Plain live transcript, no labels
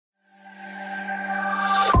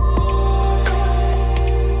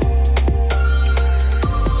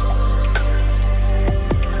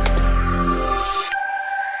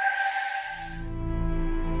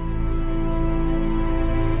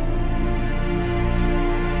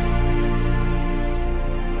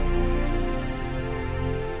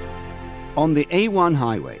On the A1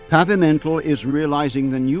 highway, Pavimental is realizing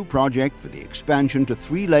the new project for the expansion to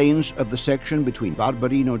 3 lanes of the section between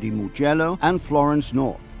Barberino di Mugello and Florence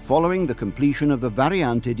North, following the completion of the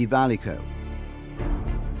Variante di Valico.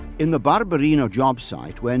 In the Barberino job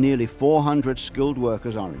site, where nearly 400 skilled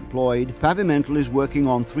workers are employed, Pavimental is working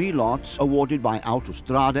on 3 lots awarded by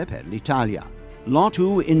Autostrade per l'Italia. Lot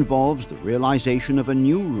 2 involves the realization of a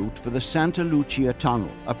new route for the Santa Lucia Tunnel,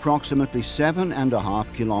 approximately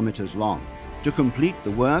 7.5 kilometers long. To complete the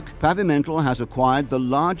work, Pavimental has acquired the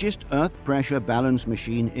largest earth pressure balance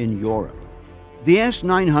machine in Europe. The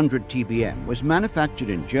S900 TBM was manufactured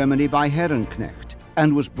in Germany by Herrenknecht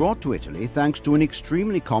and was brought to Italy thanks to an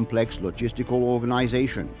extremely complex logistical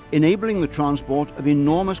organization, enabling the transport of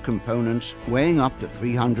enormous components weighing up to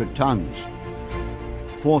 300 tons.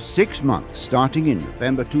 For 6 months, starting in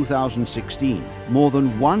November 2016, more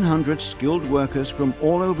than 100 skilled workers from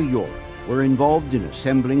all over Europe were involved in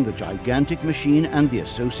assembling the gigantic machine and the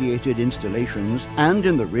associated installations, and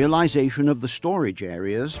in the realization of the storage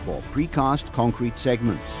areas for precast concrete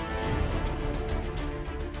segments.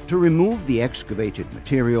 To remove the excavated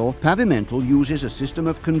material, Pavimental uses a system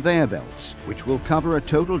of conveyor belts, which will cover a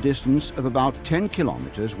total distance of about 10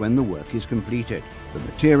 kilometers when the work is completed. The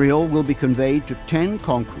material will be conveyed to 10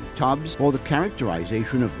 concrete tubs for the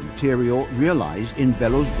characterization of the material realized in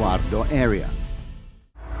Bellosguardo area.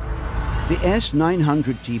 The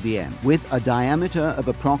S900 TBM, with a diameter of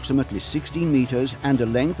approximately 16 meters and a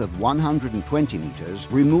length of 120 meters,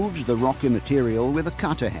 removes the rocky material with a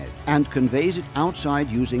cutter head and conveys it outside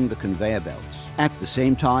using the conveyor belts. At the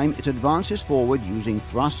same time, it advances forward using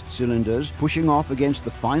thrust cylinders, pushing off against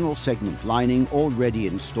the final segment lining already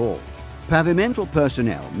installed. Pavimental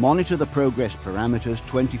personnel monitor the progress parameters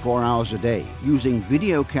 24 hours a day, using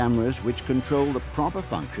video cameras which control the proper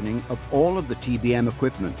functioning of all of the TBM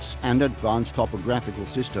equipments and advanced topographical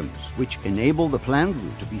systems, which enable the planned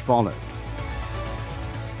route to be followed.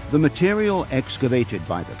 The material excavated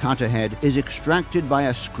by the cutter head is extracted by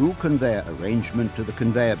a screw conveyor arrangement to the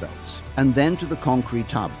conveyor belts, and then to the concrete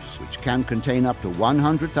tubs, which can contain up to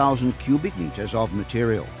 100,000 cubic meters of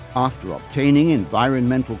material. After obtaining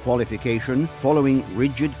environmental qualification following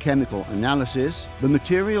rigid chemical analysis, the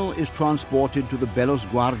material is transported to the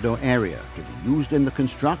Bellosguardo area to be used in the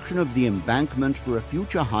construction of the embankment for a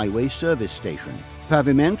future highway service station.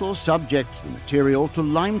 Pavimental subjects the material to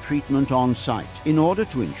lime treatment on site in order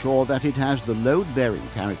to ensure that it has the load-bearing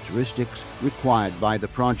characteristics required by the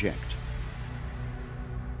project.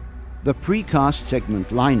 The precast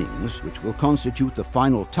segment linings, which will constitute the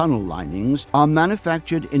final tunnel linings, are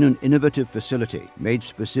manufactured in an innovative facility made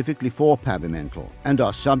specifically for Pavimental and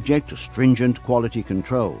are subject to stringent quality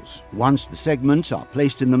controls. Once the segments are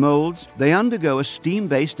placed in the molds, they undergo a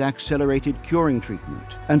steam-based accelerated curing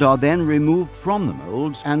treatment and are then removed from the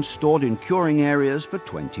molds and stored in curing areas for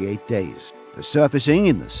 28 days. The surfacing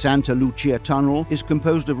in the Santa Lucia Tunnel is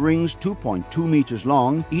composed of rings 2.2 meters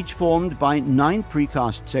long, each formed by 9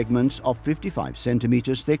 precast segments of 55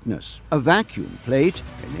 centimeters thickness. A vacuum plate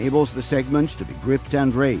enables the segments to be gripped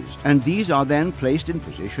and raised, and these are then placed in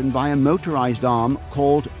position by a motorized arm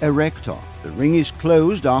called erector. The ring is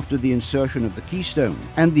closed after the insertion of the keystone,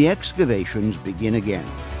 and the excavations begin again.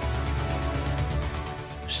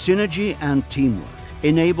 Synergy and teamwork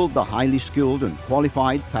enabled the highly skilled and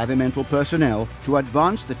qualified Pavimental personnel to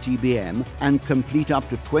advance the TBM and complete up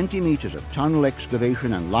to 20 meters of tunnel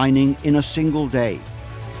excavation and lining in a single day.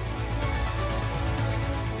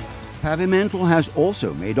 Pavimental has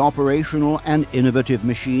also made operational an innovative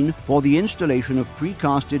machine for the installation of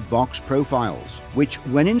precasted box profiles, which,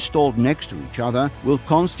 when installed next to each other, will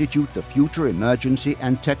constitute the future emergency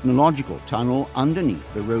and technological tunnel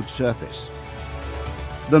underneath the road surface.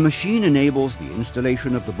 The machine enables the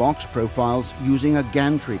installation of the box profiles using a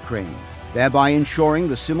gantry crane, thereby ensuring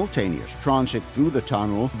the simultaneous transit through the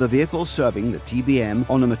tunnel of the vehicle serving the TBM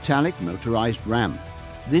on a metallic motorized ramp.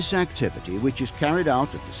 This activity, which is carried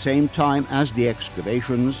out at the same time as the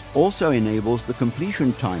excavations, also enables the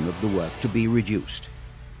completion time of the work to be reduced.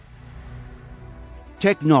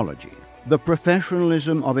 Technology, the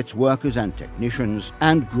professionalism of its workers and technicians,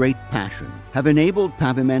 and great passion have enabled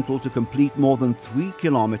Pavimental to complete more than 3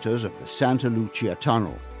 kilometers of the Santa Lucia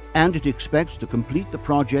Tunnel, and it expects to complete the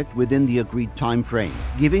project within the agreed time frame,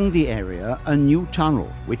 giving the area a new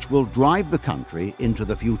tunnel which will drive the country into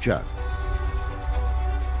the future.